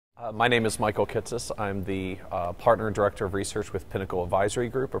My name is Michael Kitces. I'm the partner and director of research with Pinnacle Advisory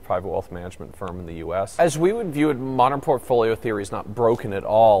Group, a private wealth management firm in the U.S. As we would view it, modern portfolio theory is not broken at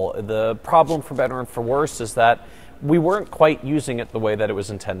all. The problem, for better and for worse, is that we weren't quite using it the way that it was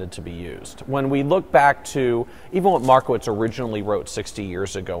intended to be used. When we look back to even what Markowitz originally wrote 60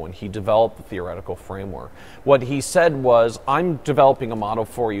 years ago when he developed the theoretical framework, what he said was, I'm developing a model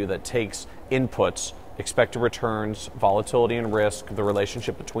for you that takes inputs, expected returns, volatility and risk, the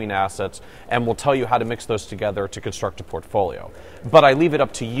relationship between assets, and will tell you how to mix those together to construct a portfolio. But I leave it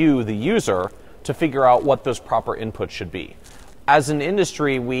up to you, the user, to figure out what those proper inputs should be. As an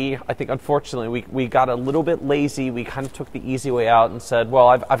industry, I think unfortunately, we got a little bit lazy. We kind of took the easy way out and said, well,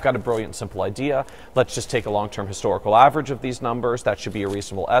 I've got a brilliant, simple idea. Let's just take a long-term historical average of these numbers. That should be a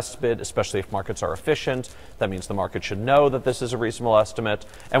reasonable estimate, especially if markets are efficient. That means the market should know that this is a reasonable estimate,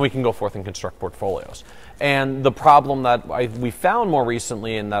 and we can go forth and construct portfolios. And the problem that we found more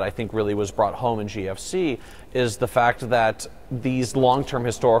recently, and that I think really was brought home in GFC, is the fact that these long-term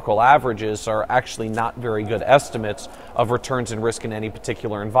historical averages are actually not very good estimates of returns and risk in any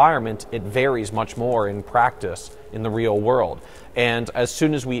particular environment. It varies much more in practice in the real world. And as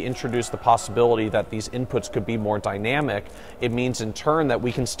soon as we introduce the possibility that these inputs could be more dynamic, it means in turn that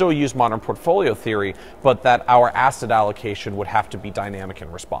we can still use modern portfolio theory, but that our asset allocation would have to be dynamic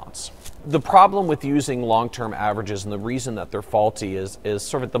in response. The problem with using long-term averages, and the reason that they're faulty, is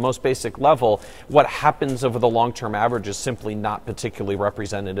sort of at the most basic level, what happens over the long-term average is simply not particularly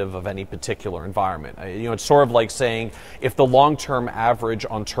representative of any particular environment. It's sort of like saying, if the long-term average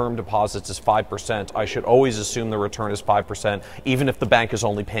on term deposits is 5%, I should always assume the return is 5%, even if the bank is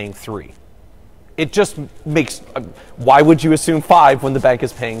only paying 3%. It just makes, why would you assume 5 when the bank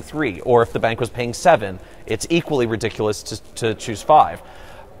is paying 3? Or if the bank was paying 7, it's equally ridiculous to choose 5.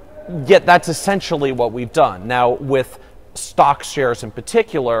 Yet that's essentially what we've done. Now, with stock shares in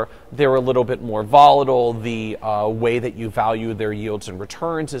particular, they're a little bit more volatile. The way that you value their yields and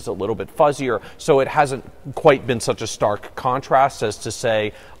returns is a little bit fuzzier. So it hasn't quite been such a stark contrast as to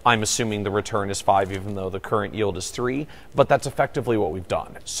say, I'm assuming the return is 5 even though the current yield is 3. But that's effectively what we've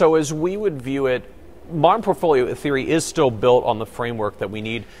done. So as we would view it, modern portfolio theory is still built on the framework that we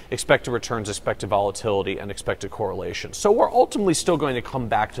need expected returns, expected volatility, and expected correlation. So we're ultimately still going to come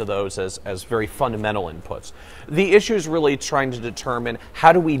back to those as very fundamental inputs. The issue is really trying to determine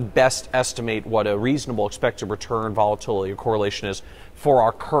how do we best estimate what a reasonable expected return, volatility, or correlation is for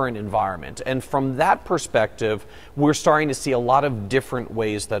our current environment. And from that perspective, we're starting to see a lot of different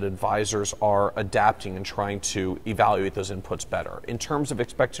ways that advisors are adapting and trying to evaluate those inputs better. In terms of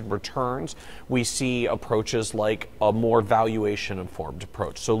expected returns, we see approaches like a more valuation-informed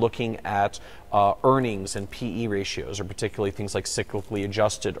approach. So looking at earnings and PE ratios, or particularly things like cyclically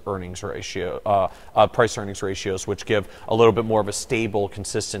adjusted earnings ratio, price earnings ratios, which give a little bit more of a stable,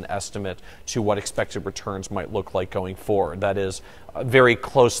 consistent estimate to what expected returns might look like going forward. That is very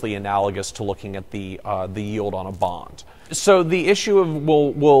closely analogous to looking at the yield on a bond. So the issue of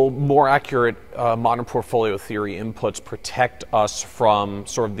will more accurate modern portfolio theory inputs protect us from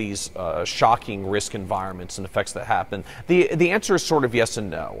sort of these shocking risk environments and effects that happen? The answer is sort of yes and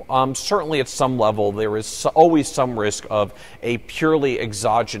no. Certainly at some level there is always some risk of a purely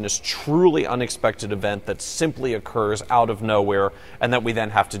exogenous, truly unexpected event that simply occurs out of nowhere and that we then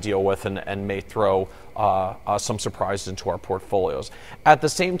have to deal with and may throw some surprises into our portfolios. At the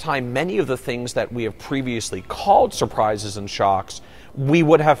same time, many of the things that we have previously called surprises and shocks, we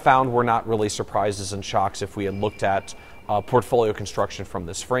would have found were not really surprises and shocks if we had looked at portfolio construction from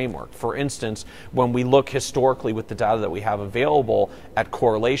this framework. For instance, when we look historically with the data that we have available at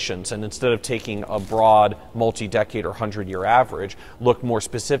correlations, and instead of taking a broad multi-decade or 100-year average, look more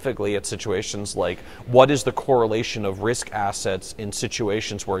specifically at situations like what is the correlation of risk assets in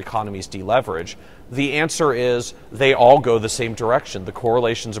situations where economies deleverage, the answer is they all go the same direction. The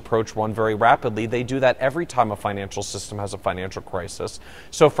correlations approach one very rapidly. They do that every time a financial system has a financial crisis.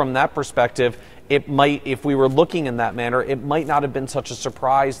 So from that perspective, it might, if we were looking in that manner, it might not have been such a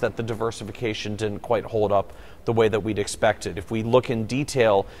surprise that the diversification didn't quite hold up the way that we'd expected. If we look in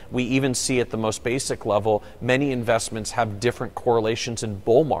detail, we even see at the most basic level, many investments have different correlations in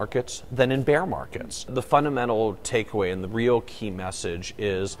bull markets than in bear markets. The fundamental takeaway and the real key message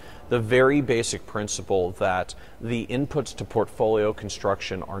is the very basic principle that the inputs to portfolio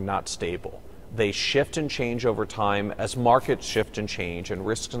construction are not stable. They shift and change over time as markets shift and change and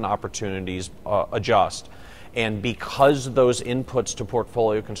risks and opportunities adjust. And because those inputs to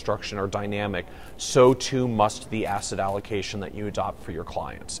portfolio construction are dynamic, so too must the asset allocation that you adopt for your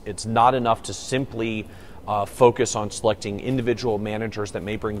clients. It's not enough to simply focus on selecting individual managers that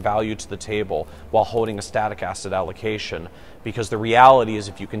may bring value to the table while holding a static asset allocation. Because the reality is,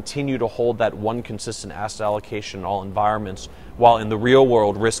 if you continue to hold that one consistent asset allocation in all environments, while in the real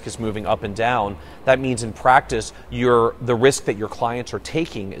world risk is moving up and down, that means in practice the risk that your clients are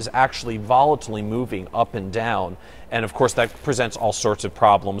taking is actually volatilely moving up and down. And of course that presents all sorts of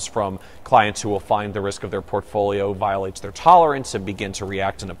problems, from clients who will find the risk of their portfolio violates their tolerance and begin to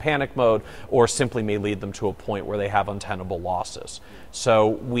react in a panic mode, or simply may lead them to a point where they have untenable losses. So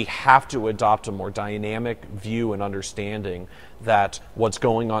we have to adopt a more dynamic view and understanding that what's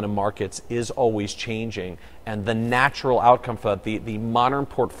going on in markets is always changing, and the natural outcome for that, the modern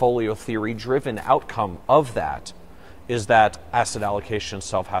portfolio theory driven outcome of that, is that asset allocation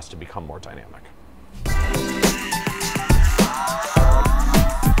itself has to become more dynamic.